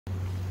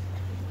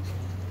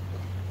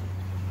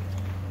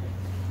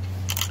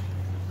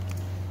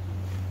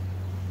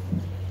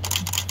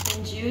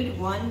In Jude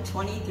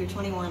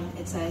 1:20-21,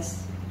 it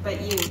says,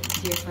 "But you,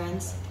 dear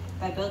friends,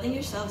 by building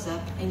yourselves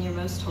up in your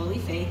most holy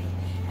faith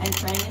and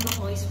praying in the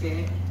Holy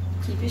Spirit,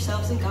 keep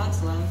yourselves in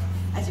God's love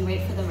as you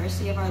wait for the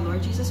mercy of our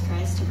Lord Jesus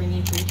Christ to bring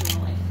you to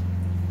eternal life."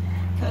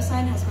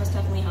 Coastline has most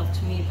definitely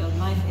helped me build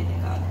my faith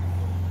in God.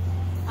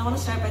 I want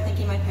to start by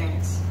thanking my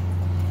parents.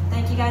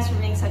 Thank you guys for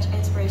being such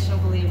inspirational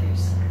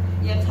believers.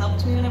 You have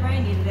helped me whenever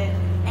I needed it,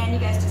 and you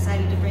guys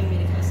decided to bring me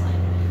to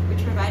Coastline,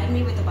 which provided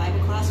me with a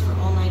Bible class for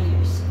all 9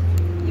 years.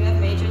 You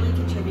have majorly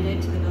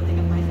contributed to the building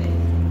of my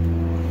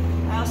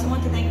faith. I also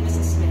want to thank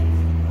Mrs.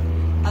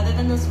 Smith. Other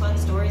than those fun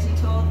stories you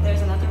told,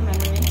 there's another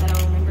memory that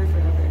I'll remember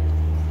forever.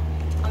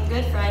 On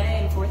Good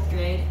Friday in 4th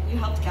grade, you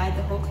helped guide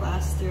the whole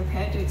class through a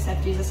prayer to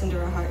accept Jesus into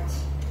our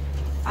hearts.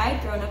 I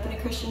had grown up in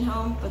a Christian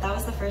home, but that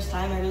was the first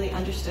time I really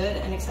understood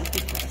and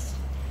accepted Christ.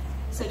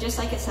 So just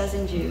like it says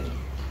in Jude,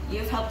 you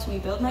have helped me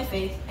build my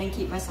faith and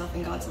keep myself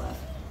in God's love.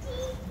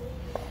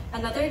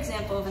 Another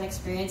example of an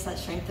experience that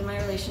strengthened my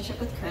relationship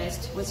with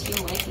Christ was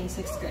Hume Lake in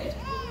 6th grade.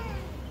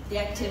 The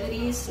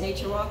activities,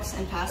 nature walks,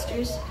 and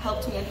pastors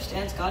helped me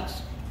understand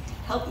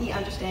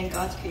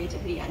God's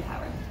creativity and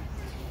power.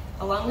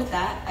 Along with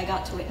that, I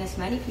got to witness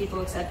many people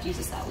accept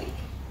Jesus that week.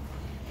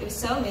 It was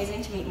so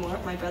amazing to meet more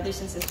of my brothers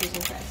and sisters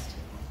in Christ.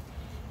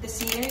 The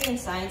scenery and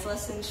science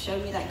lessons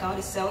showed me that God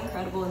is so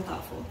incredible and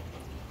thoughtful.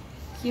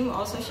 Hume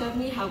also showed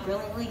me how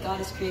brilliantly God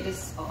has created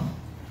us all.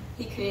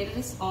 He created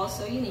us all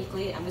so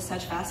uniquely and with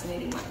such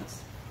fascinating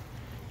minds.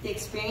 The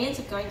experience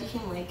of going to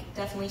Hume Lake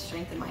definitely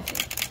strengthened my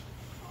faith.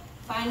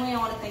 Finally, I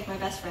want to thank my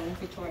best friend,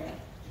 Victoria.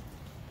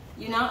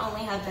 You not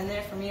only have been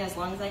there for me as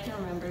long as I can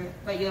remember,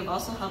 but you have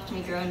also helped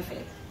me grow in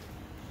faith.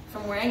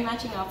 From wearing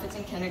matching outfits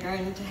in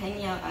kindergarten to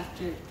hanging out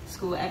after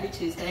school every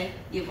Tuesday,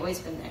 you have always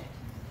been there.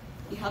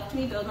 You helped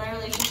me build my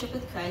relationship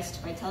with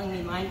Christ by telling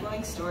me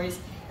mind-blowing stories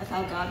of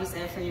how God was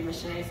there for your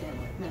missionary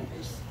family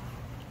members.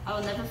 I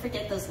will never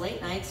forget those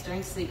late nights during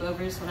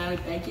sleepovers when I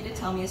would beg you to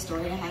tell me a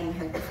story I hadn't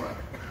heard before.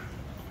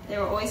 They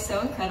were always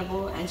so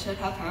incredible and showed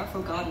how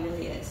powerful God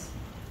really is.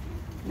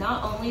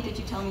 Not only did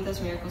you tell me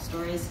those miracle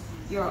stories,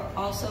 you are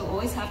also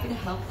always happy to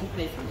help and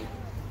pray for me.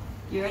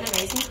 You're an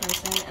amazing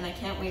person, and I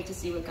can't wait to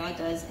see what God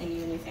does in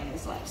you and your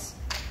family's lives.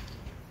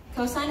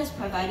 Coastline has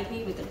provided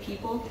me with the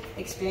people,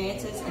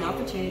 experiences, and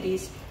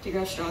opportunities to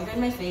grow stronger in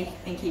my faith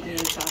and keep me in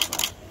God's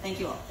love. Thank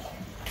you all.